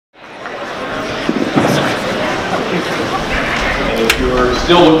you're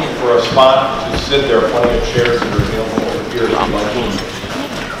still looking for a spot to sit, there are plenty of chairs that are available over here if you'd like to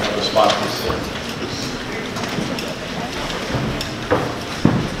have a spot to sit.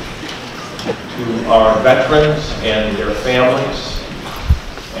 To our veterans and their families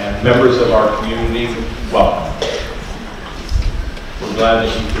and members of our community, welcome. We're glad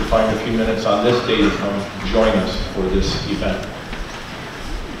that you could find a few minutes on this day to come join us for this event.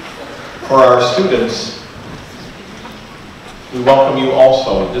 For our students, we welcome you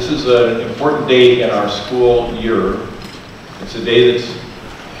also. This is an important day in our school year. It's a day that's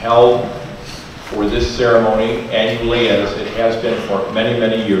held for this ceremony annually, as it has been for many,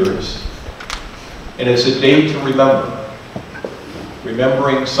 many years. And it's a day to remember.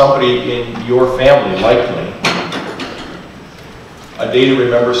 Remembering somebody in your family, likely. A day to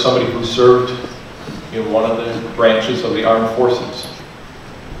remember somebody who served in one of the branches of the armed forces.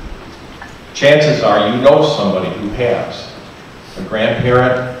 Chances are you know somebody who has. A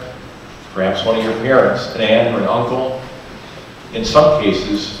grandparent, perhaps one of your parents, an aunt or an uncle. In some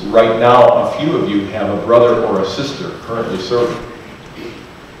cases, right now, a few of you have a brother or a sister currently serving.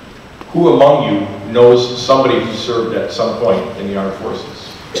 Who among you knows somebody who served at some point in the armed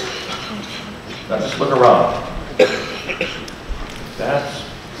forces? Now just look around. That's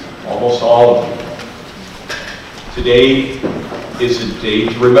almost all of you. Today is a day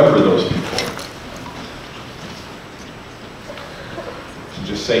to remember those people. To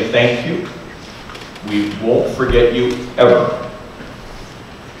just say thank you. We won't forget you ever.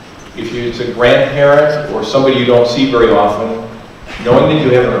 If it's a grandparent or somebody you don't see very often, knowing that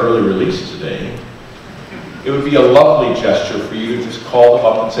you have an early release today, it would be a lovely gesture for you to just call them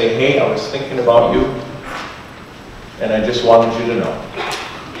up and say, hey, I was thinking about you, and I just wanted you to know.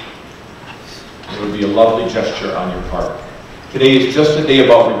 It would be a lovely gesture on your part. Today is just a day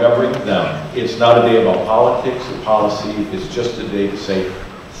about remembering them. It's not a day about politics or policy. It's just a day to say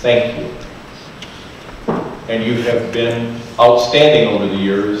thank you. And you have been outstanding over the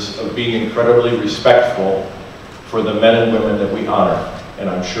years of being incredibly respectful for the men and women that we honor. And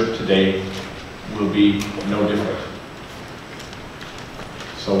I'm sure today will be no different.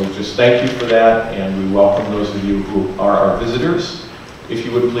 So we just thank you for that, and we welcome those of you who are our visitors. If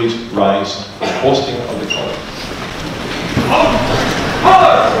you would please rise for the posting of the colors.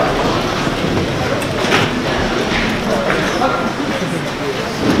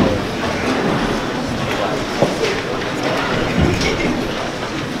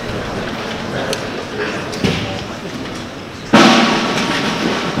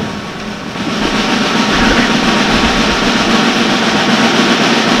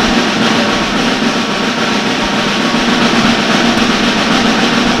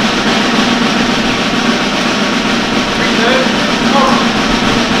 Good.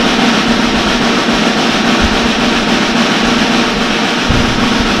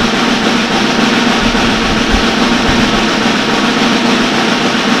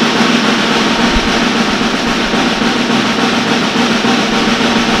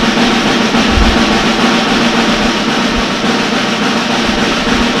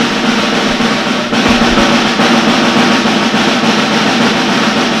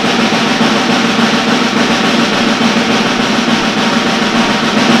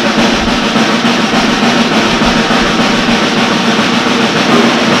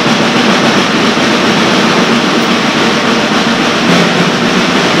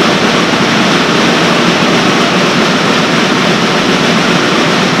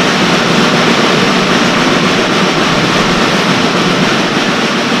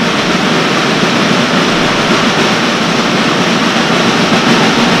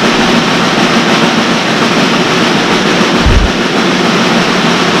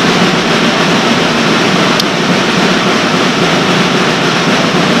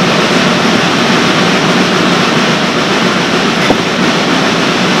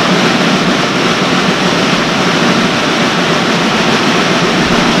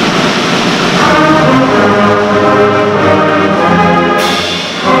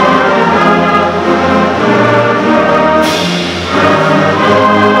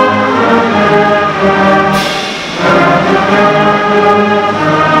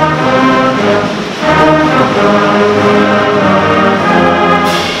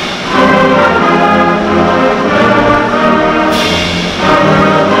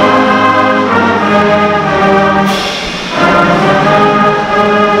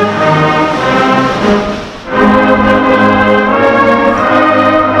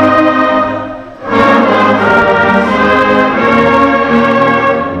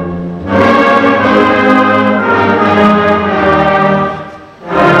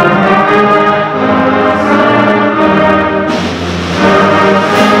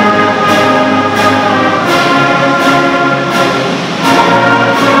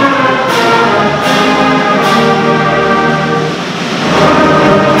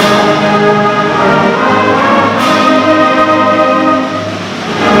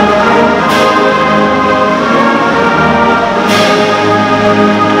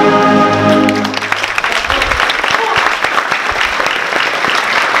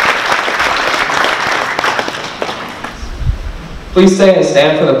 Please say and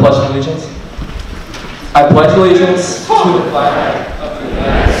stand for the Pledge of Allegiance. I pledge allegiance to the flag of the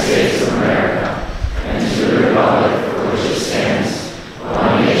United States of America and to the republic for which it stands,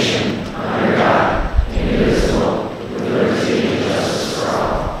 one nation, under God, indivisible, with liberty and justice for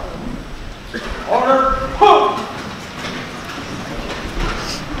all. Order!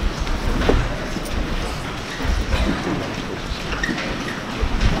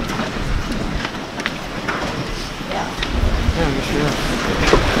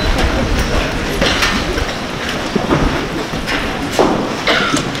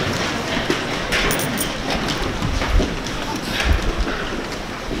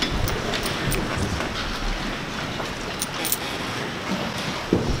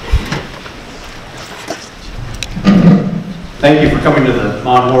 Thank you for coming to the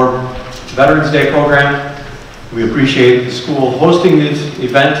Mount Horeb Veterans Day program. We appreciate the school hosting this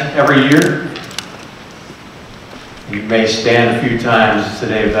event every year. You may stand a few times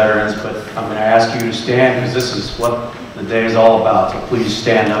today, veterans, but I'm going to ask you to stand because this is what the day is all about. So please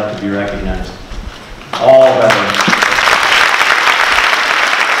stand up to be recognized. All veterans.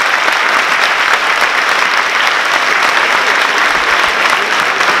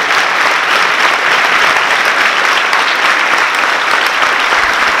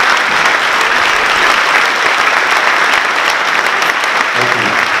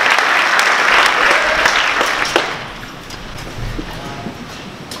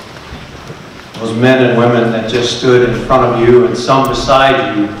 Those men and women that just stood in front of you and some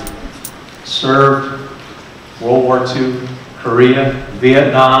beside you served World War II, Korea,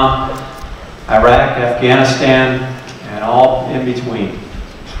 Vietnam, Iraq, Afghanistan, and all in between.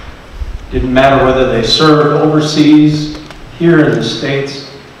 Didn't matter whether they served overseas, here in the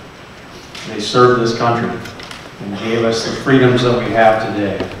States, they served this country and gave us the freedoms that we have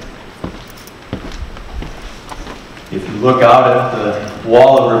today. If you look out at the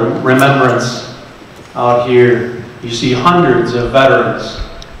wall of remembrance out here, you see hundreds of veterans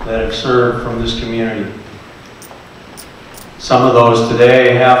that have served from this community. Some of those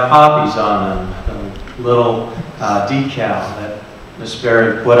today have poppies on them, the little decal that Miss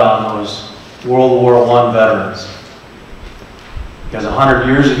Berry put on those World War I veterans. Because 100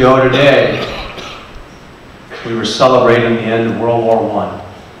 years ago today, we were celebrating the end of World War I.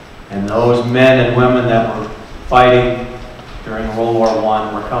 And those men and women that were fighting during World War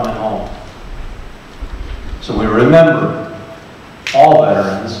I were coming home. So we remember all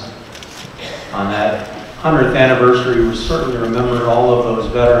veterans on that 100th anniversary. We certainly remember all of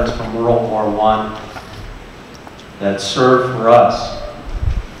those veterans from World War I that served for us.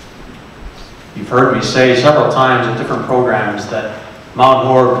 You've heard me say several times in different programs that Mount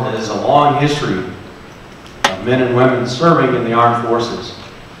Horeb has a long history of men and women serving in the armed forces.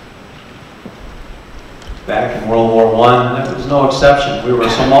 Back in World War I, that was no exception. We were a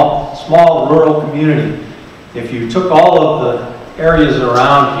small rural community. If you took all of the areas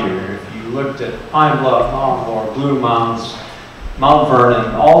around here, if you looked at Pine Bluff, Mount Horeb, Blue Mountains, Mount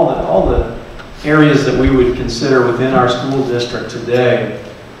Vernon, all the areas that we would consider within our school district today,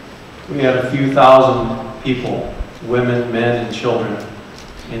 we had a few thousand people, women, men, and children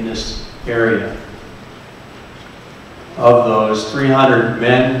in this area. Of those, 300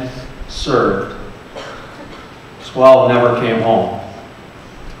 men served. 12 never came home.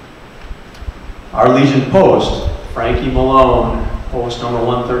 Our Legion Post, Frankie Malone, post number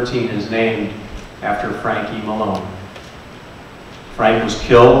 113, is named after Frankie Malone. Frank was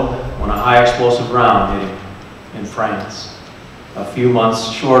killed when a high explosive round hit him in France, a few months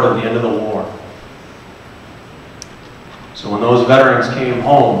short of the end of the war. So when those veterans came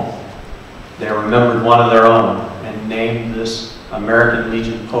home, they remembered one of their own and named this American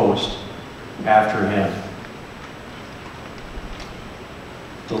Legion Post after him.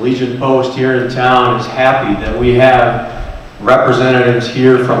 The Legion Post here in town is happy that we have representatives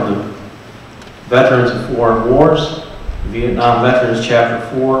here from the Veterans of Foreign Wars, Vietnam Veterans Chapter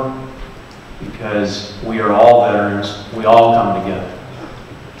 4, because we are all veterans, we all come together.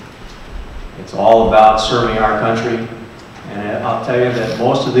 It's all about serving our country, and I'll tell you that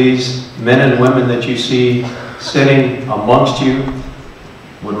most of these men and women that you see sitting amongst you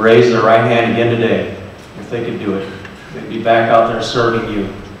would raise their right hand again today if they could do it. They'd be back out there serving you.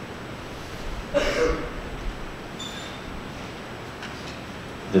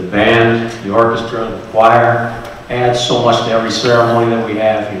 The band, the orchestra, the choir adds so much to every ceremony that we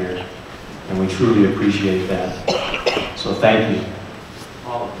have here, and we truly appreciate that. So thank you.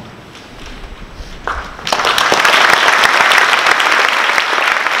 All of you.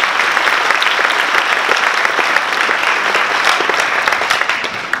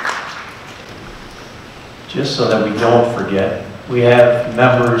 Just so that we don't forget, We have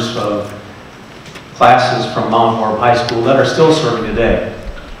members of classes from Mount Horeb High School that are still serving today.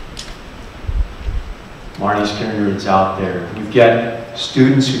 Marnie's Kindred's out there. We've got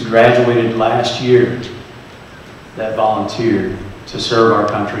students who graduated last year that volunteered to serve our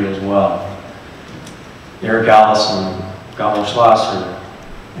country as well. Eric Allison, Galo Schlosser,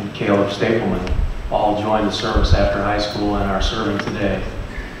 and Caleb Stapleman all joined the service after high school and are serving today.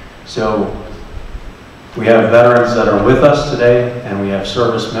 So we have veterans that are with us today, and we have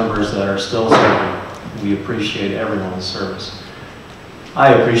service members that are still serving. We appreciate everyone's service.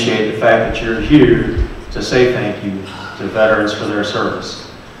 I appreciate the fact that you're here to say thank you to veterans for their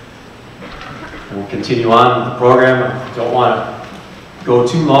service. And we'll continue on with the program. I don't want to go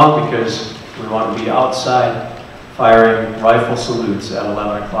too long because we want to be outside firing rifle salutes at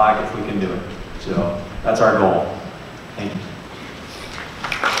 11 o'clock if we can do it. So that's our goal. Thank you.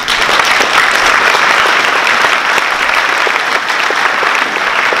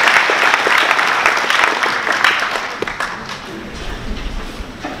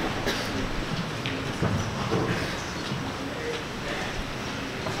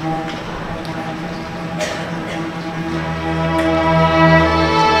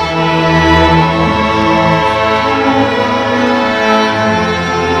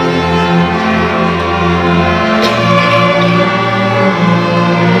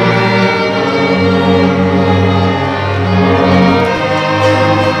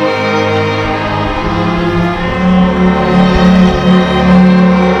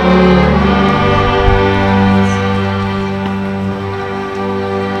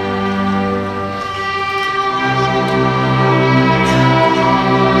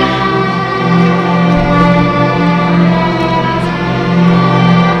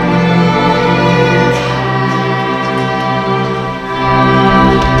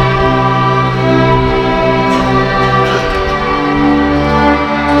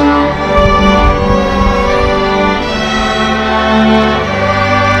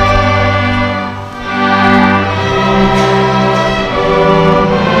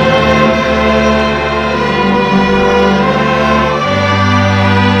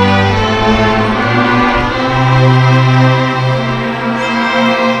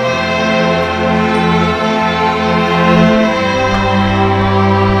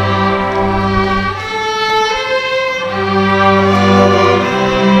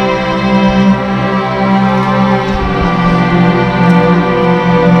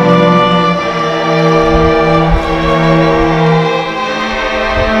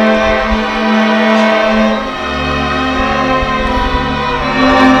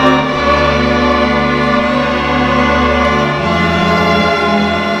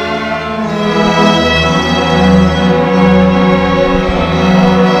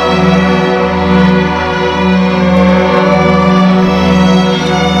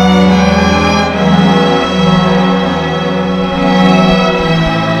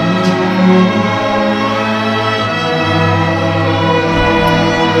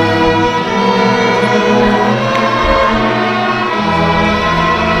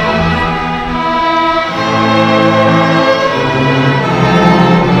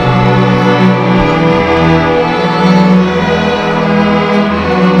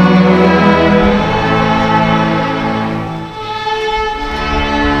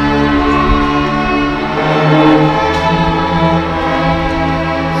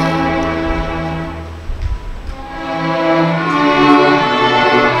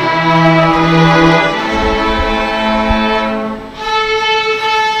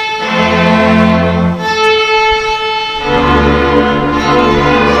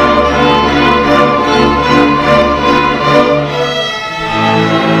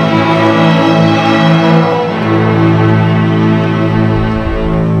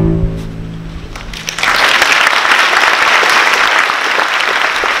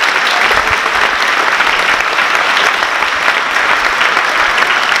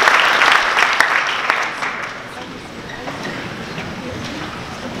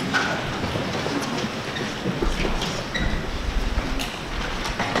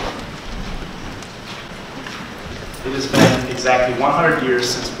 It has been exactly 100 years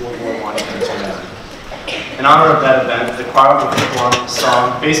since World War I came to an end. In honor of that event, the choir will perform a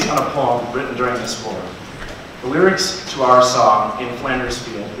song based on a poem written during this war. The lyrics to our song, In Flanders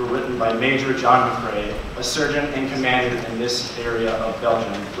Field, were written by Major John McCrae, a surgeon and commander in this area of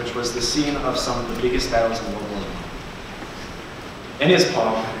Belgium, which was the scene of some of the biggest battles in World War I. In his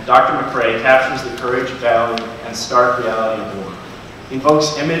poem, Dr. McCrae captures the courage, valor, and stark reality of war. He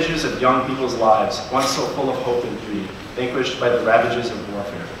invokes images of young people's lives, once so full of hope and beauty, vanquished by the ravages of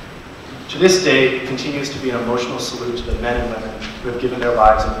warfare. To this day, it continues to be an emotional salute to the men and women who have given their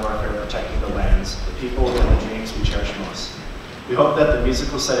lives in warfare protecting the lands, the people, and the dreams we cherish most. We hope that the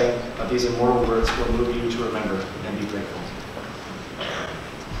musical setting of these immortal words will move you to remember and be grateful.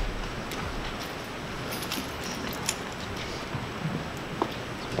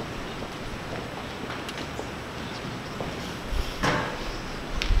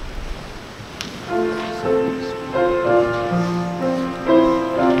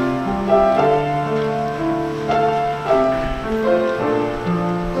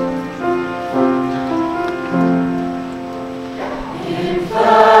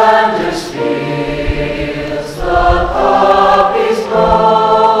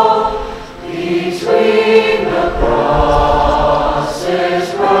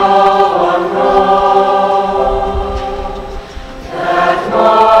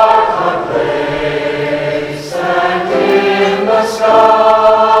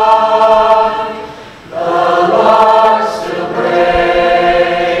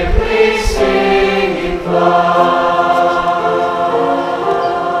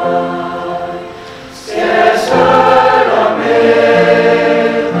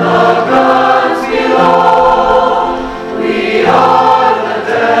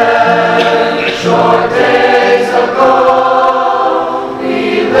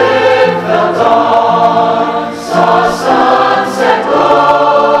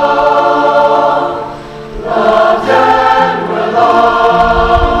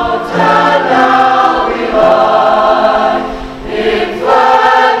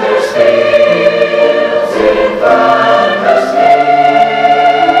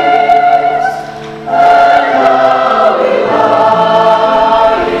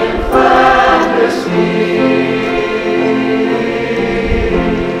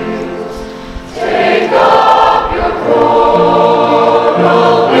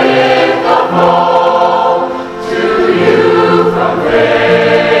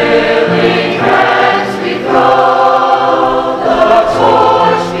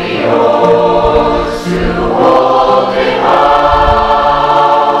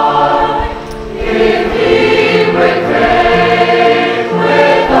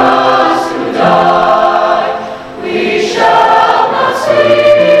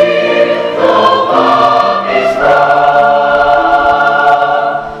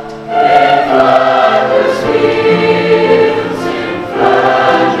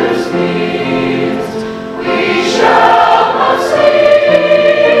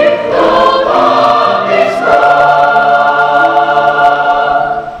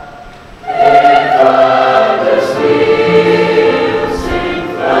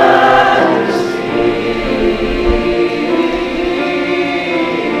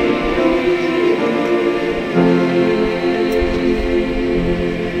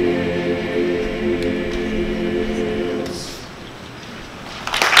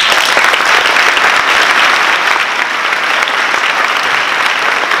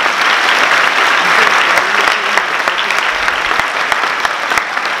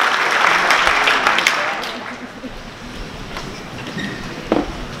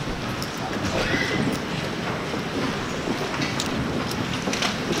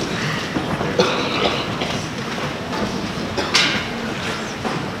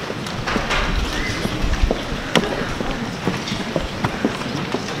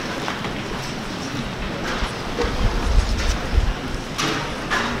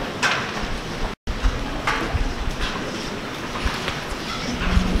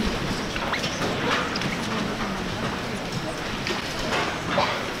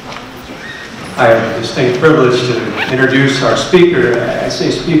 I have the distinct privilege to introduce our speaker. I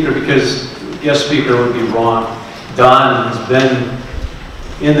say speaker because guest speaker would be wrong. Don has been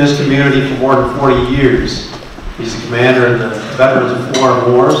in this community for more than 40 years. He's a commander in the Veterans of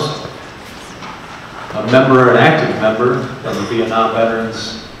Foreign Wars, a member, an active member of the Vietnam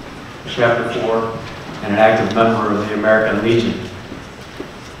Veterans Chapter 4, and an active member of the American Legion.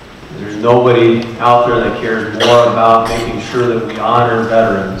 There's nobody out there that cares more about making sure that we honor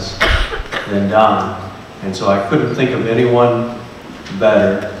veterans than Don. And so I couldn't think of anyone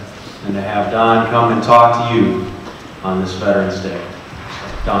better than to have Don come and talk to you on this Veterans Day.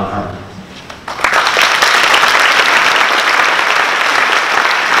 Don Hartman.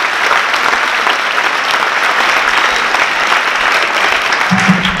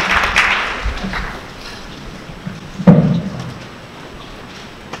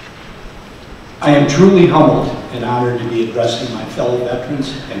 I am truly humbled and honored to be addressing my fellow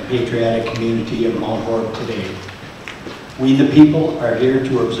veterans and patriotic community of Mount Horeb today. We the people are here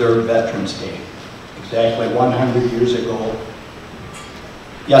to observe Veterans Day. Exactly 100 years ago,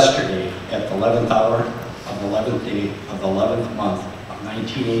 Yesterday, at the 11th hour of the 11th day of the 11th month of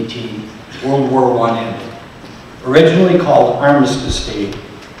 1918, World War I ended. Originally called Armistice Day,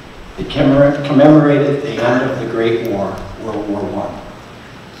 it commemorated the end of the Great War, World War I.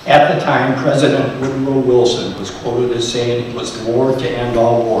 At the time, President Woodrow Wilson was quoted as saying it was the war to end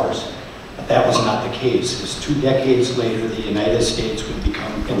all wars. But that was not the case, as 2 decades later, the United States would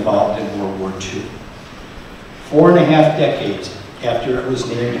become involved in World War II. 4.5 decades after it was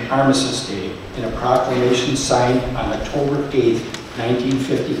named Armistice Day, in a proclamation signed on October 8,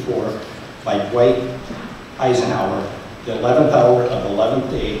 1954, by Dwight Eisenhower, the 11th hour of the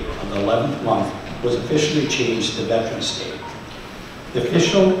 11th day of the 11th month was officially changed to Veterans Day. This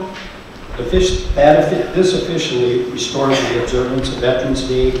officially restored the observance of Veterans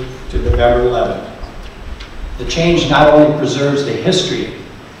Day to November 11th. The change not only preserves the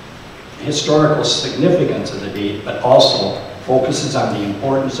historical significance of the date, but also focuses on the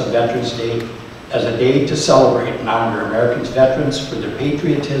importance of Veterans Day as a day to celebrate and honor Americans' veterans for their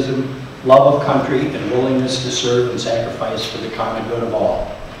patriotism, love of country, and willingness to serve and sacrifice for the common good of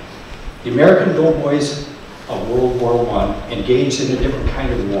all. The American doughboys of World War I engaged in a different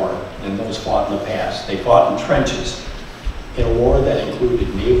kind of war than those fought in the past. They fought in trenches in a war that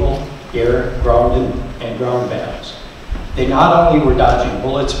included naval, air, ground, and ground battles. They not only were dodging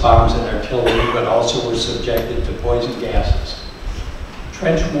bullets, bombs, and artillery, but also were subjected to poison gases.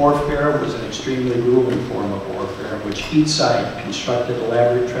 Trench warfare was an extremely grueling form of warfare in which each side constructed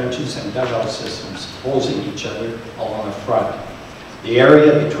elaborate trenches and dugout systems opposing each other along a front. The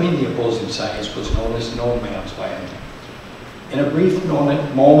area between the opposing sides was known as no man's land. In a brief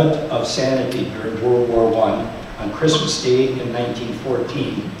moment of sanity during World War I, on Christmas Day in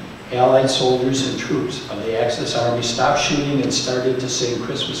 1914, Allied soldiers and troops of the Axis Army stopped shooting and started to sing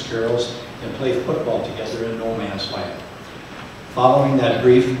Christmas carols and play football together in no man's land. Following that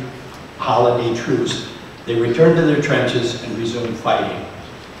brief holiday truce, they returned to their trenches and resumed fighting.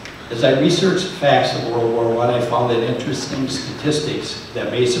 As I researched facts of World War I found an interesting statistics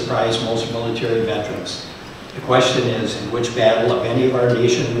that may surprise most military veterans. The question is, in which battle of any of our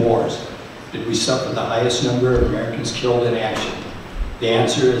nation's wars did we suffer the highest number of Americans killed in action? The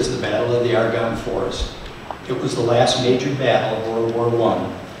answer is the Battle of the Argonne Forest. It was the last major battle of World War I.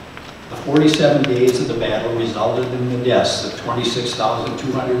 The 47 days of the battle resulted in the deaths of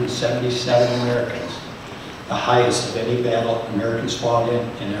 26,277 Americans, the highest of any battle Americans fought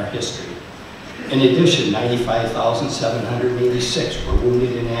in our history. In addition, 95,786 were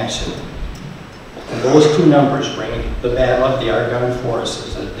wounded in action. And those two numbers rank the Battle of the Argonne Forest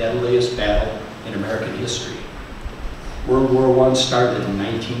as the deadliest battle in American history. World War I started in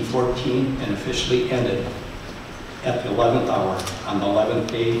 1914 and officially ended at the 11th hour on the 11th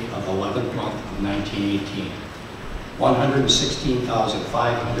day of the 11th month of 1918.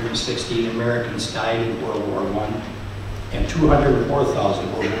 116,516 Americans died in World War I and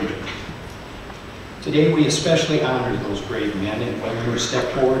 204,000 were wounded. Today we especially honor those brave men and women who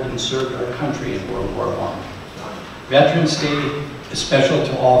stepped forward and served our country in World War I. Veterans Day is special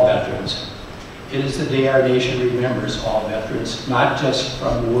to all veterans. It is the day our nation remembers all veterans, not just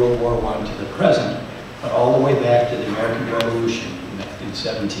from World War I to the present, but all the way back to the American Revolution in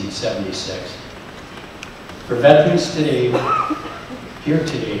 1776. For veterans today, here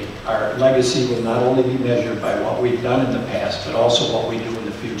today, our legacy will not only be measured by what we've done in the past, but also what we do in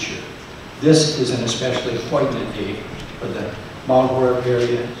the future. This is an especially poignant day for the Mount Horeb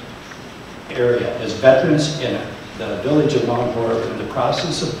area as veterans in the village of Mount Horeb are in the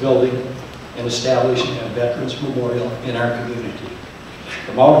process of building and establishing a Veterans Memorial in our community.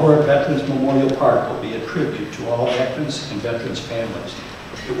 The Mount Horeb Veterans Memorial Park will be a tribute to all veterans and veterans' families.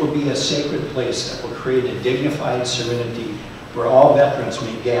 It will be a sacred place that will create a dignified serenity where all veterans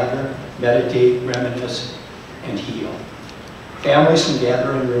may gather, meditate, reminisce, and heal. Families can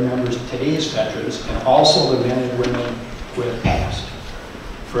gather and remember today's veterans and also the men and women who have passed,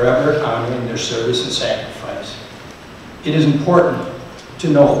 forever honoring their service and sacrifice. It is important to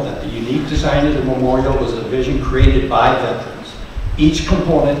note that the unique design of the memorial was a vision created by veterans. Each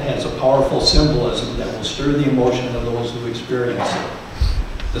component has a powerful symbolism that will stir the emotion of those who experience it.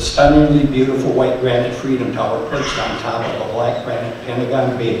 The stunningly beautiful white granite Freedom Tower perched on top of a black granite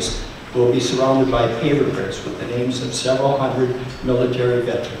Pentagon base will be surrounded by paver bricks with the names of several hundred military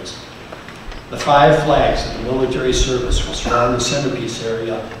veterans. The 5 flags of the military service will surround the centerpiece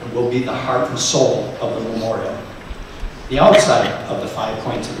area and will be the heart and soul of the memorial. The outside of the 5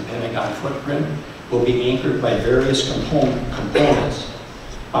 points of the Pentagon footprint will be anchored by various components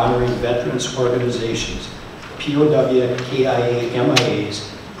honoring veterans organizations, POW, KIA, MIAs,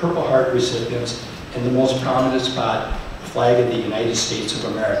 Purple Heart recipients, and the most prominent spot, flag of the United States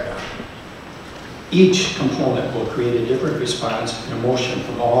of America. Each component will create a different response and emotion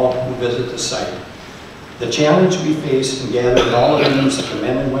from all who visit the site. The challenge we face in gathering all the names of the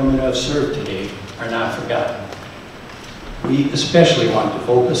men and women who have served today are not forgotten. We especially want to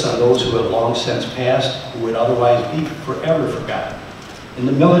focus on those who have long since passed, who would otherwise be forever forgotten. In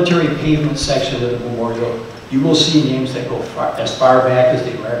the military pavement section of the memorial, you will see names that go as far back as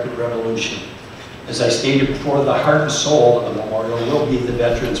the American Revolution. As I stated before, the heart and soul of the memorial will be the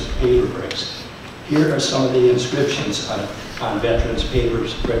veterans' paver bricks. Here are some of the inscriptions on veterans' paver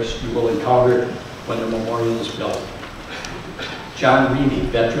bricks you will encounter when the memorial is built. John Reedy,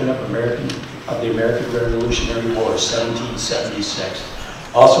 veteran of the American Revolutionary War, 1776.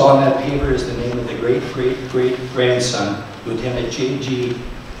 Also on that paper is the name of the great-great-great-grandson, Lieutenant J.G.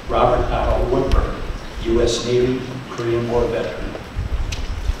 Robert Otto Woodburn, U.S. Navy, Korean War veteran.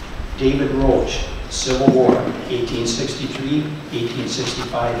 David Roach, Civil War,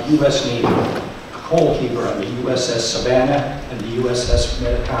 1863-1865, U.S. Navy, coal heaver on the USS Savannah and the USS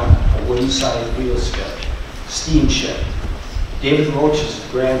Medicom, a wooden-side wheel steamship. David Roach is the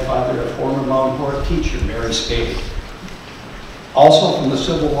grandfather of former Mount Horeb teacher Mary Spade. Also from the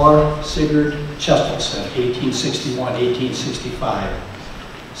Civil War, Sigurd Chestelson, 1861-1865.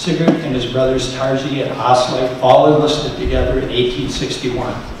 Sigurd and his brothers Tarzi and Osley all enlisted together in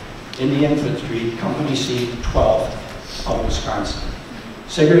 1861 in the infantry, Company C-12 of Wisconsin.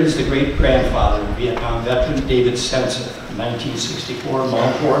 Sigurd is the great-grandfather of Vietnam veteran David Sensen, 1964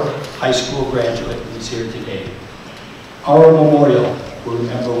 Mount Horeb High School graduate, and he's here today. Our memorial will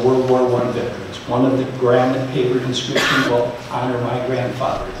remember World War I veterans. One of the granite paper inscriptions will honor my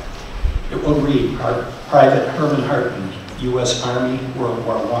grandfather. It will read, Private Herman Hartman, U.S. Army, World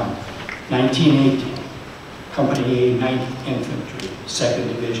War I, 1918, Company A, 9th Infantry, 2nd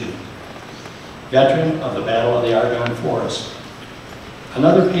Division. Veteran of the Battle of the Argonne Forest.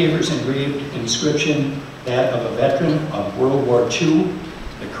 Another paper's engraved inscription, that of a veteran of World War II,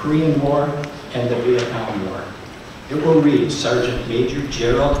 the Korean War, and the Vietnam War. It will read, Sergeant Major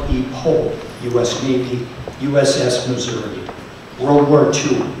Gerald E. Pohl, U.S. Navy, USS Missouri, World War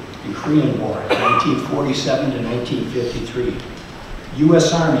II, and Korean War, 1947 to 1953.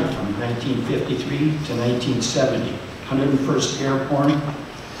 U.S. Army from 1953 to 1970, 101st Airborne,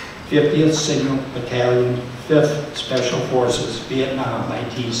 50th Signal Battalion, 5th Special Forces, Vietnam,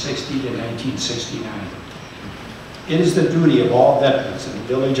 1960 to 1969. It is the duty of all veterans in the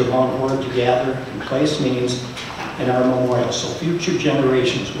village of Mount Horeb to gather and place names in our memorial so future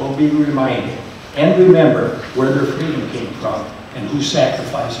generations will be reminded and remember where their freedom came from and who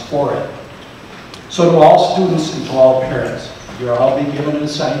sacrificed for it. So to all students and to all parents, you'll all be given an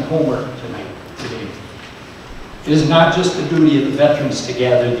assigned homework today. It is not just the duty of the veterans to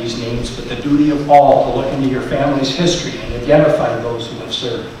gather these names, but the duty of all to look into your family's history and identify those who have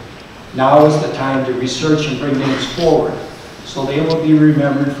served. Now is the time to research and bring names forward so they will be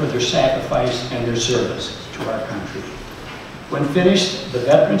remembered for their sacrifice and their service to our country. When finished, the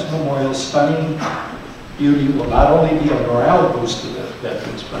Veterans Memorial's stunning beauty will not only be a morale boost to the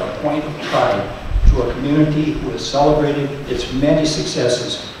veterans, but a point of pride to a community who has celebrated its many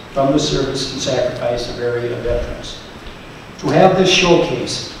successes from the service and sacrifice of area veterans. To have this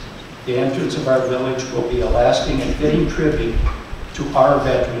showcase, the entrance of our village will be a lasting and fitting tribute to our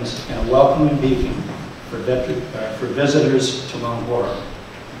veterans and a welcoming beacon for visitors to Mount Horeb.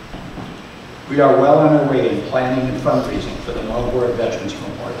 We are well on our way in planning and fundraising for the Mount Horeb Veterans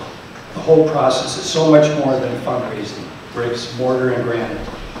Memorial. The whole process is so much more than fundraising, bricks, mortar, and granite.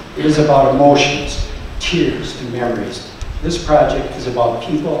 It is about emotions, tears, and memories. This project is about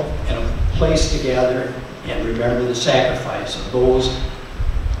people and a place to gather and remember the sacrifice of those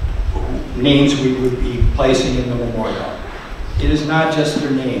names we would be placing in the memorial. It is not just their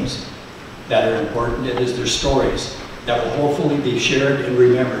names that are important, it is their stories that will hopefully be shared and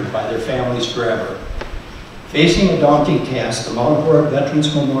remembered by their families forever. Facing a daunting task, the Mount Horeb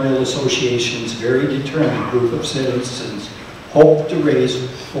Veterans Memorial Association's very determined group of citizens hope to raise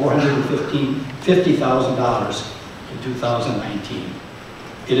 $450,000 in 2019.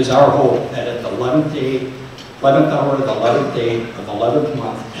 It is our hope that at the 11th hour of the 11th day of the 11th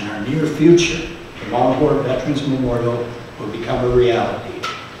month in our near future, the Mount Horeb Veterans Memorial will become a reality.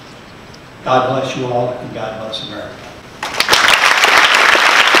 God bless you all, and God bless America.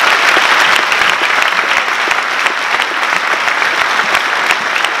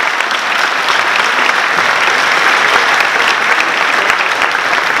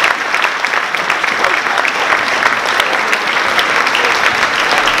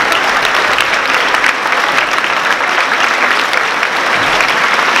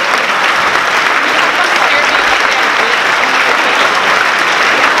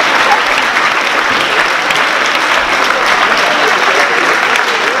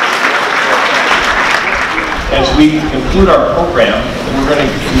 As we conclude our program, we're going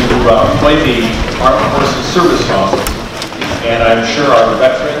to play the Armed Forces Service Song, and I'm sure our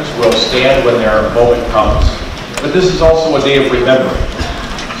veterans will stand when their moment comes. But this is also a day of remembering.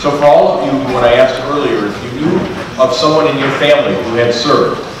 So for all of you, when I asked earlier, if you knew of someone in your family who had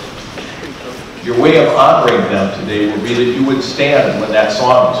served, your way of honoring them today would be that you would stand when that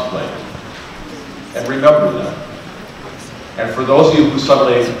song was played and remember them. And for those of you who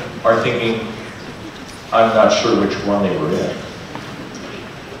suddenly are thinking, I'm not sure which one they were in,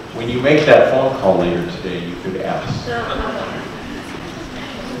 when you make that phone call later today, you could ask.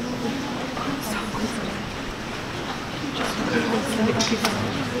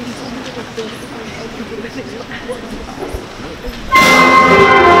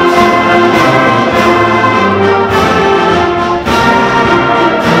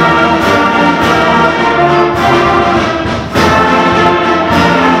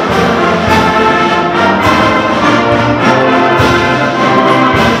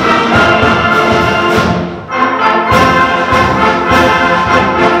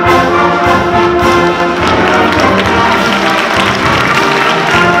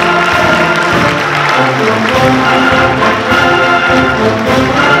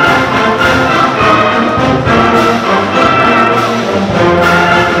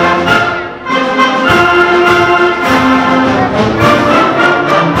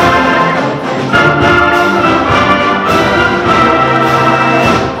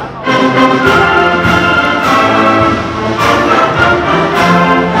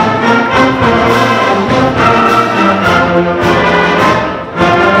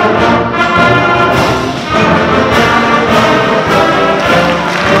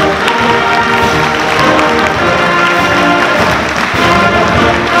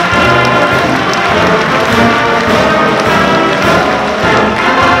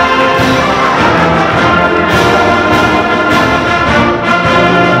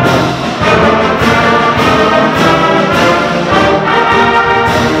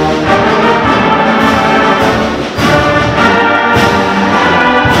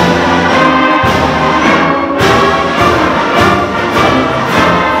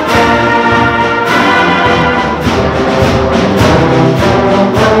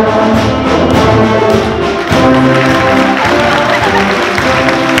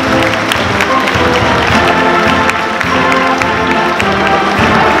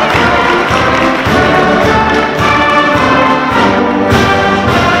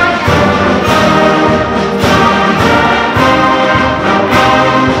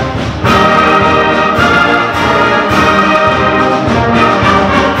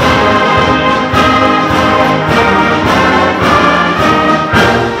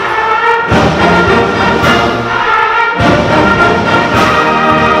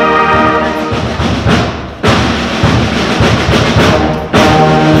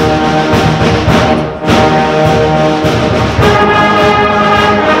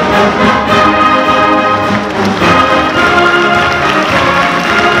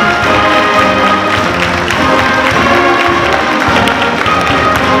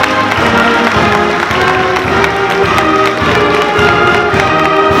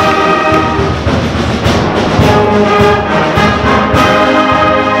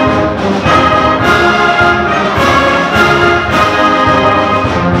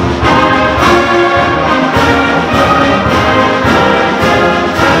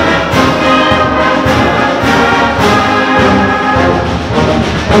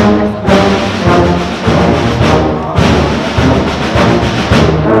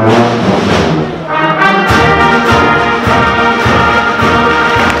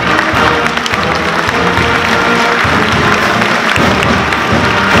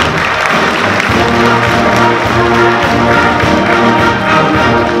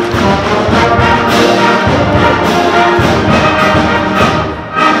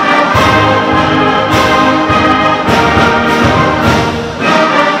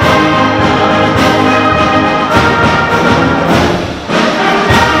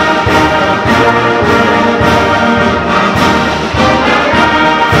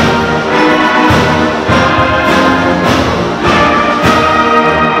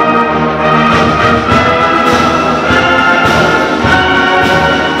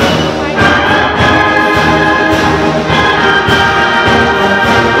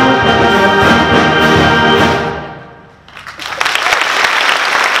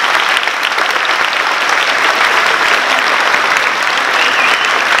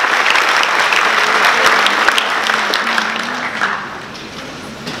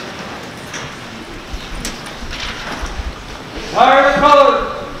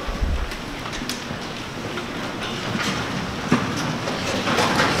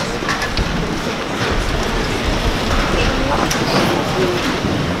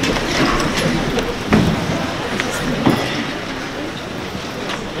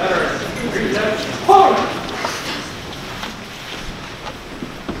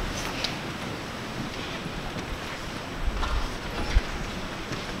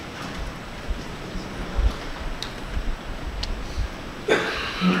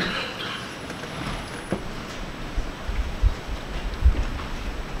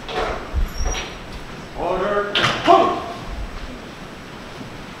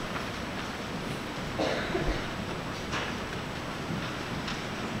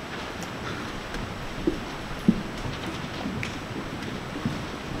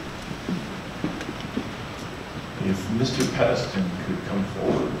 test and could come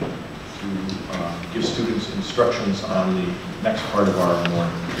forward to give students instructions on the next part of our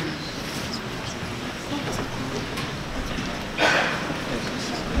morning.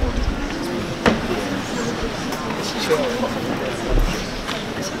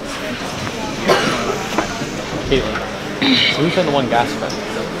 Caitlin, so who's on the one gas vent?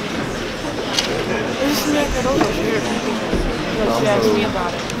 She asked me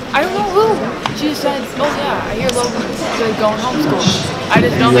about it. I don't know who. She said, oh yeah, I hear Logan's going homeschool. I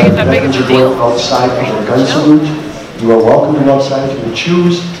just don't think it's that big of a deal. Outside for a gun salute. You are welcome to go outside if you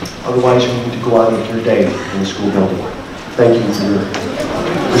choose. Otherwise, you need to go on with your day in the school building. Thank you for your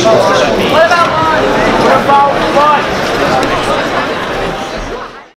respect. What about